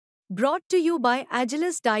Brought to you by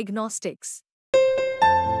Agilus Diagnostics.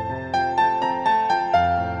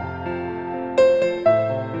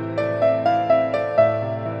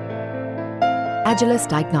 Agilus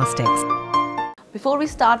Diagnostics. Before we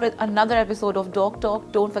start with another episode of Doc Talk,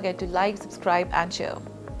 don't forget to like, subscribe and share.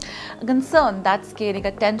 A concern that's gaining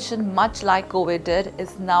attention much like COVID did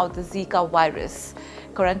is now the Zika virus.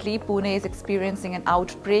 Currently, Pune is experiencing an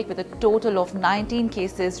outbreak with a total of 19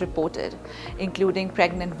 cases reported, including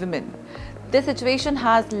pregnant women. This situation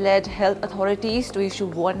has led health authorities to issue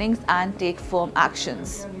warnings and take firm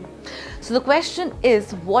actions. So the question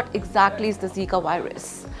is, what exactly is the Zika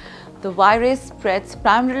virus? The virus spreads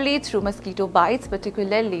primarily through mosquito bites,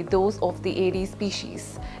 particularly those of the Aedes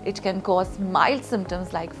species. It can cause mild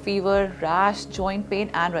symptoms like fever, rash, joint pain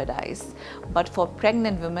and red eyes. But for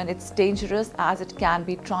pregnant women, it's dangerous as it can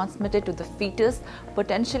be transmitted to the fetus,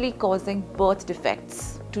 potentially causing birth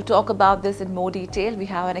defects. To talk about this in more detail, we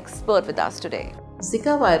have an expert with us today.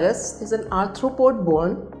 Zika virus is an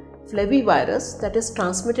arthropod-borne flavivirus that is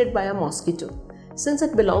transmitted by a mosquito. Since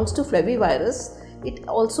it belongs to flavivirus, it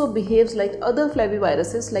also behaves like other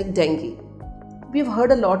flaviviruses like dengue. We've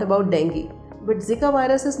heard a lot about dengue, but Zika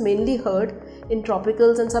virus is mainly heard in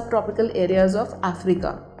tropical and subtropical areas of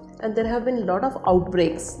Africa, and there have been a lot of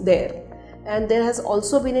outbreaks there. And there has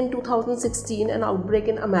also been in 2016 an outbreak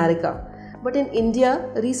in America. But in India,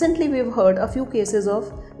 recently we've heard a few cases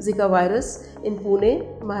of Zika virus in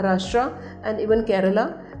Pune, Maharashtra and even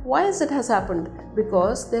Kerala. Why is it has happened?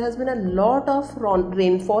 Because there has been a lot of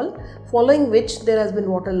rainfall, following which there has been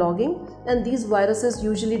waterlogging, and these viruses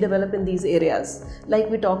usually develop in these areas, like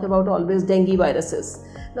we talk about always dengue viruses.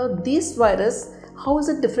 Now this virus, how is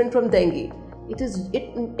it different from dengue?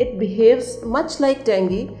 It behaves much like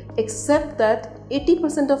dengue, except that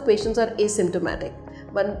 80% of patients are asymptomatic.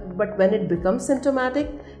 But when it becomes symptomatic,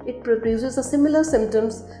 it produces a similar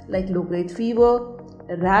symptoms like low-grade fever,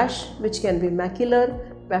 rash which can be macular,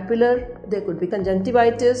 papular, there could be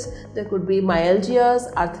conjunctivitis, there could be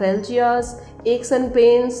myalgias, arthralgias, aches and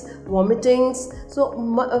pains, vomitings. So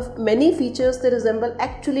many features they resemble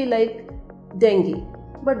actually like dengue.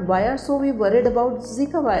 But why are we worried about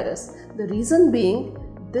Zika virus? The reason being,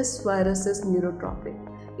 this virus is neurotropic.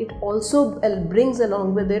 It also brings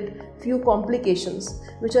along with it few complications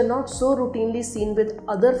which are not so routinely seen with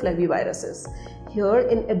other flaviviruses. Here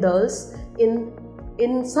in adults,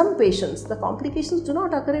 in some patients, the complications do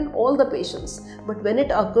not occur in all the patients, but when it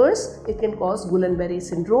occurs, it can cause Guillain-Barré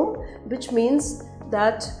syndrome, which means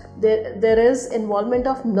that there is involvement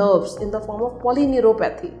of nerves in the form of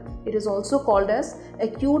polyneuropathy. It is also called as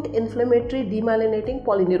acute inflammatory demyelinating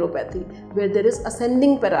polyneuropathy, where there is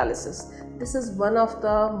ascending paralysis. This is one of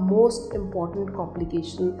the most important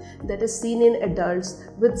complications that is seen in adults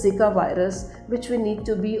with Zika virus, which we need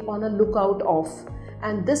to be on a lookout of.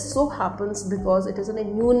 And this so happens because it is an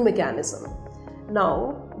immune mechanism.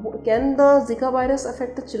 Now, can the Zika virus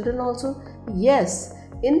affect the children also? Yes.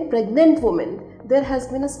 In pregnant women, there has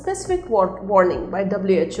been a specific warning by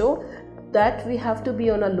WHO that we have to be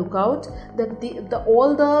on a lookout that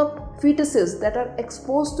all the fetuses that are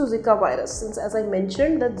exposed to Zika virus, since as I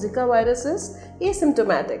mentioned that Zika virus is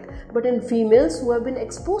asymptomatic, but in females who have been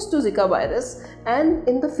exposed to Zika virus and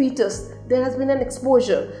in the fetus there has been an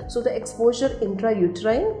exposure, so the exposure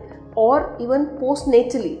intrauterine or even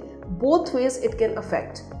postnatally, both ways it can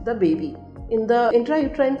affect the baby. In the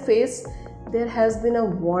intrauterine phase, there has been a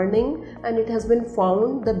warning and it has been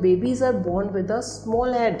found the babies are born with a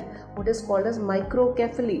small head, what is called as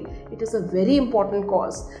microcephaly. It is a very important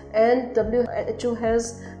cause, and WHO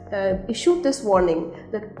has issued this warning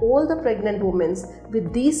that all the pregnant women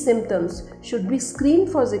with these symptoms should be screened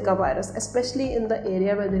for Zika virus, especially in the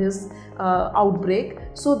area where there is outbreak,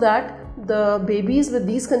 so that the babies with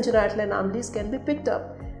these congenital anomalies can be picked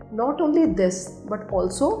up. Not only this, but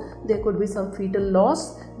also there could be some fetal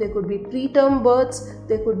loss, there could be preterm births,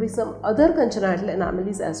 there could be some other congenital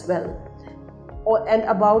anomalies as well. And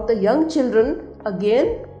about the young children,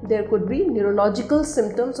 again, there could be neurological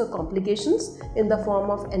symptoms or complications in the form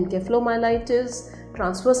of encephalomyelitis,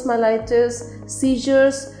 transverse myelitis,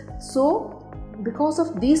 seizures. So, because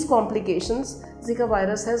of these complications, Zika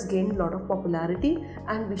virus has gained a lot of popularity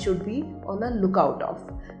and we should be on a lookout of.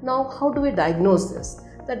 Now, how do we diagnose this?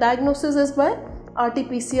 The diagnosis is by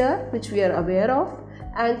RT-PCR, which we are aware of.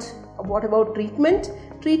 And what about treatment?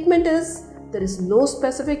 Treatment is, there is no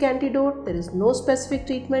specific antidote, there is no specific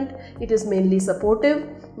treatment. It is mainly supportive.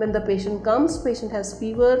 When the patient comes, patient has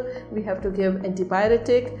fever, we have to give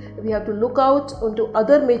antipyretic. We have to look out onto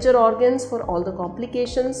other major organs for all the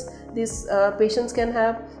complications these patients can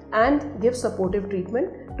have and give supportive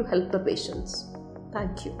treatment to help the patients.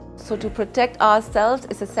 Thank you. So to protect ourselves,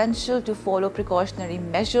 it's essential to follow precautionary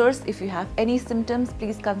measures. If you have any symptoms,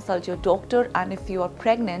 please consult your doctor, and if you are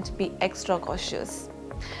pregnant, be extra cautious.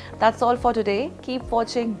 That's all for today. Keep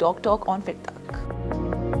watching Doc Talk on Fetus.